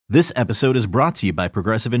This episode is brought to you by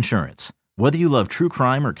Progressive Insurance. Whether you love true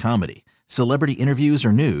crime or comedy, celebrity interviews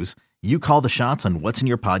or news, you call the shots on what's in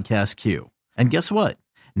your podcast queue. And guess what?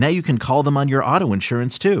 Now you can call them on your auto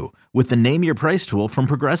insurance too with the Name Your Price tool from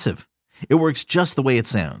Progressive. It works just the way it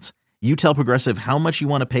sounds. You tell Progressive how much you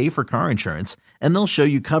want to pay for car insurance, and they'll show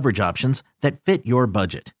you coverage options that fit your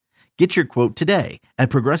budget. Get your quote today at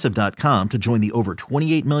Progressive.com to join the over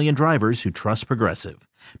 28 million drivers who trust Progressive.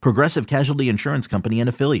 Progressive Casualty Insurance Company and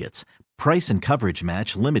Affiliates. Price and coverage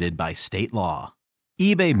match limited by state law.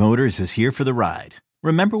 eBay Motors is here for the ride.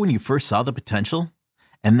 Remember when you first saw the potential?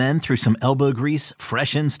 And then through some elbow grease,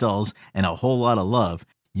 fresh installs, and a whole lot of love,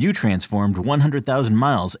 you transformed 100,000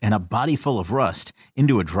 miles and a body full of rust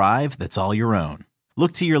into a drive that's all your own.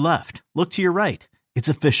 Look to your left. Look to your right. It's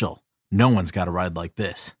official. No one's got a ride like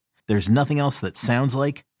this. There's nothing else that sounds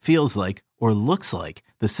like, feels like, or looks like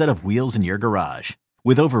the set of wheels in your garage.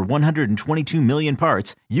 With over 122 million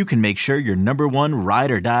parts, you can make sure your number one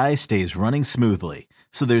ride or die stays running smoothly.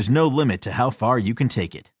 So there's no limit to how far you can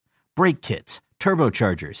take it. Brake kits,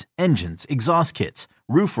 turbochargers, engines, exhaust kits,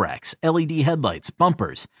 roof racks, LED headlights,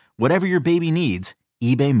 bumpers, whatever your baby needs,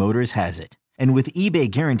 eBay Motors has it. And with eBay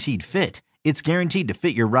Guaranteed Fit, it's guaranteed to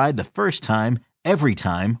fit your ride the first time, every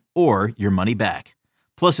time, or your money back.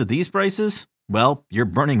 Plus at these prices, well, you're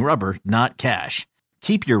burning rubber, not cash.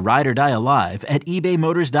 Keep your ride or die alive at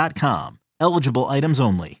ebaymotors.com. Eligible items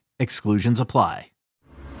only. Exclusions apply.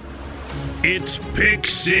 It's Pick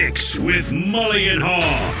Six with Mully and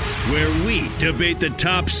Haugh, where we debate the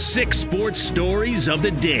top 6 sports stories of the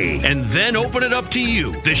day and then open it up to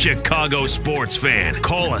you, the Chicago sports fan.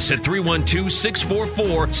 Call us at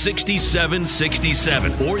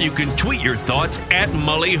 312-644-6767, or you can tweet your thoughts at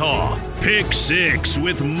Mully Haugh. Pick Six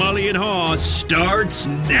with Mully and Haugh starts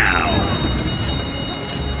now.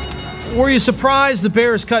 Were you surprised the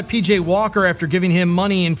Bears cut P.J. Walker after giving him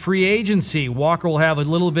money in free agency? Walker will have a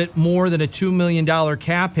little bit more than a $2 million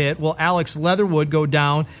cap hit. Will Alex Leatherwood go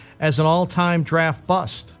down as an all-time draft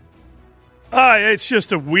bust? It's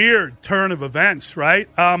just a weird turn of events, right?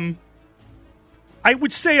 I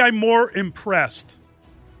would say I'm more impressed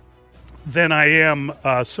than I am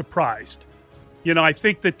surprised. You know, I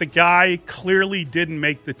think that the guy clearly didn't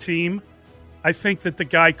make the team. I think that the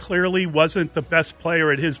guy clearly wasn't the best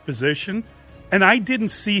player at his position, and I didn't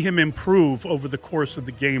see him improve over the course of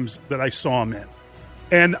the games that I saw him in.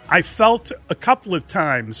 And I felt a couple of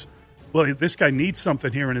times, well, this guy needs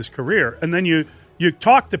something here in his career. And then you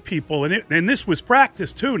talk to people, and this was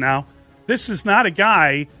practice too now. This is not a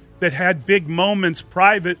guy that had big moments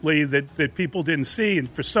privately that people didn't see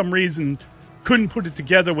and for some reason couldn't put it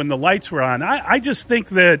together when the lights were on. I just think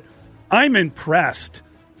that I'm impressed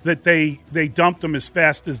that they dumped him as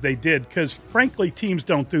fast as they did, because, frankly, teams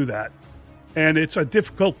don't do that. And it's a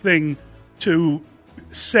difficult thing to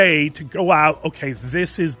say, to go out, okay,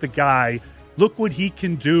 this is the guy, look what he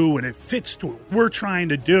can do, and it fits to what we're trying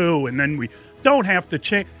to do, and then we don't have to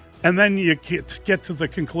change. And then you get to the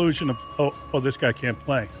conclusion of, oh, this guy can't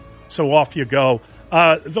play. So off you go.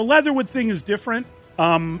 The Leatherwood thing is different.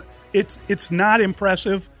 It's not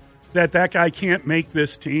impressive that guy can't make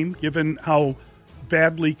this team, given how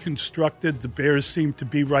badly constructed the Bears seem to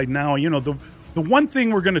be right now. You know, the one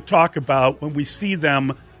thing we're going to talk about when we see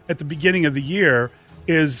them at the beginning of the year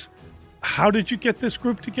is, how did you get this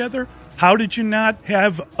group together? How did you not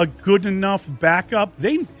have a good enough backup?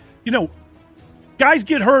 Guys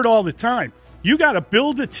get hurt all the time. You got to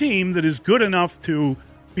build a team that is good enough to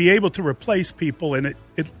be able to replace people, and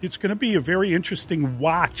it's going to be a very interesting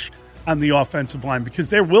watch on the offensive line, because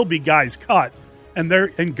there will be guys cut.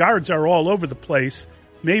 And guards are all over the place.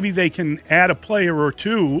 Maybe they can add a player or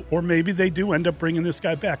two, or maybe they do end up bringing this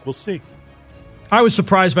guy back. We'll see. I was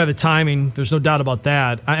surprised by the timing. There's no doubt about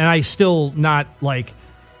that. And I still not like,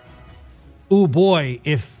 ooh, boy,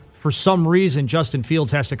 if for some reason Justin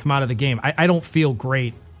Fields has to come out of the game. I don't feel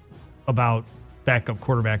great about backup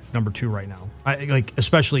quarterback number 2 right now.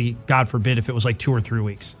 Especially, God forbid, if it was like 2 or 3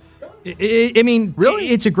 weeks. I mean, really,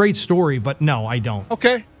 it's a great story, but no, I don't.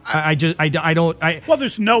 Okay. I don't. Well,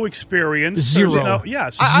 there's no experience. Zero.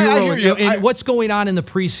 Yes. Zero. I hear you. And what's going on in the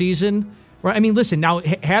preseason? Right. I mean, listen, now,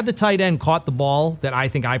 had the tight end caught the ball that I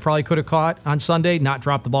think I probably could have caught on Sunday, not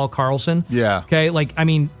dropped the ball, Carlson. Yeah. Okay.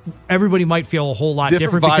 Everybody might feel a whole lot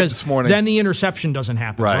different because this morning. Then the interception doesn't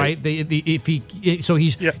happen. Right.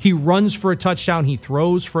 He runs for a touchdown, he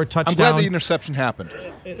throws for a touchdown. I'm glad the interception happened.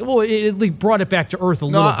 Well, it brought it back to earth a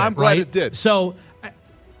little bit. I'm glad it did. So,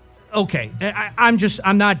 okay, I'm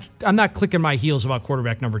not clicking my heels about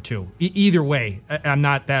quarterback number 2. Either way, I'm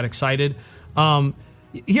not that excited.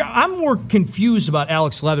 Yeah, I'm more confused about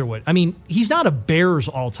Alex Leatherwood. I mean, he's not a Bears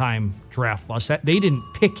all-time draft bust. They didn't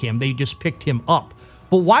pick him; they just picked him up.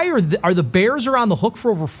 But why are the Bears on the hook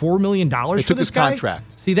for over $4 million for this guy? They took his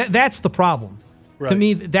contract. See, that's the problem. Right. To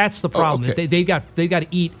me, that's the problem. Okay. They've got to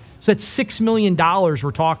eat. So that's $6 million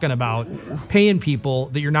we're talking about paying people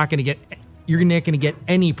that you're not going to get. You're not going to get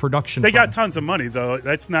any production. They got tons of money, though.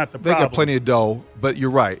 That's not the problem. They got plenty of dough, but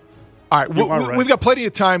you're right. All right, we've got plenty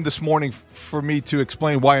of time this morning for me to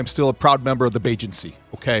explain why I'm still a proud member of the Bajancy,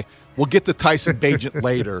 okay? We'll get to Tyson Bagent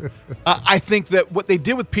later. I think that what they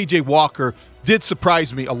did with P.J. Walker did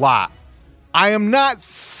surprise me a lot. I am not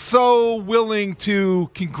so willing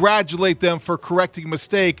to congratulate them for correcting a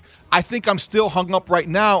mistake. I think I'm still hung up right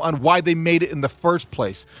now on why they made it in the first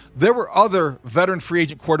place. There were other veteran free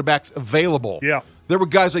agent quarterbacks available. Yeah. There were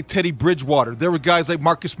guys like Teddy Bridgewater. There were guys like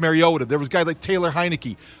Marcus Mariota. There was guys like Taylor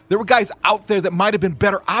Heineke. There were guys out there that might have been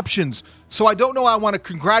better options. So I don't know I want to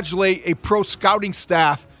congratulate a pro scouting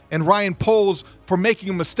staff and Ryan Poles for making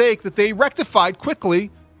a mistake that they rectified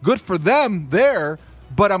quickly. Good for them there.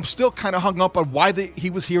 But I'm still kind of hung up on why he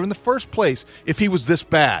was here in the first place if he was this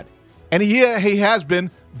bad. And he has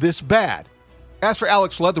been this bad. As for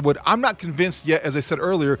Alex Leatherwood, I'm not convinced yet, as I said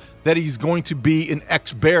earlier, that he's going to be an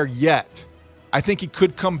ex-Bear yet. I think he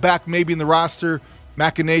could come back maybe in the roster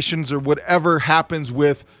machinations or whatever happens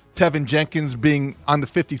with Tevin Jenkins being on the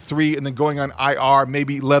 53 and then going on IR.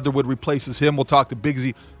 Maybe Leatherwood replaces him. We'll talk to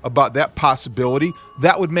Bigsy about that possibility.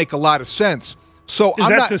 That would make a lot of sense. So is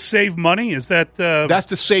that to save money? Is that that's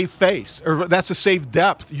to save face, or that's to save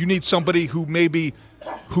depth? You need somebody who maybe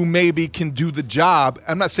can do the job.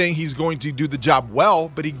 I'm not saying he's going to do the job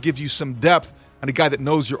well, but he gives you some depth and a guy that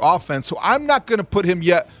knows your offense. So I'm not going to put him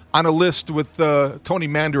yet on a list with Tony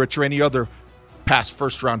Mandarich or any other past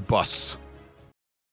first-round busts.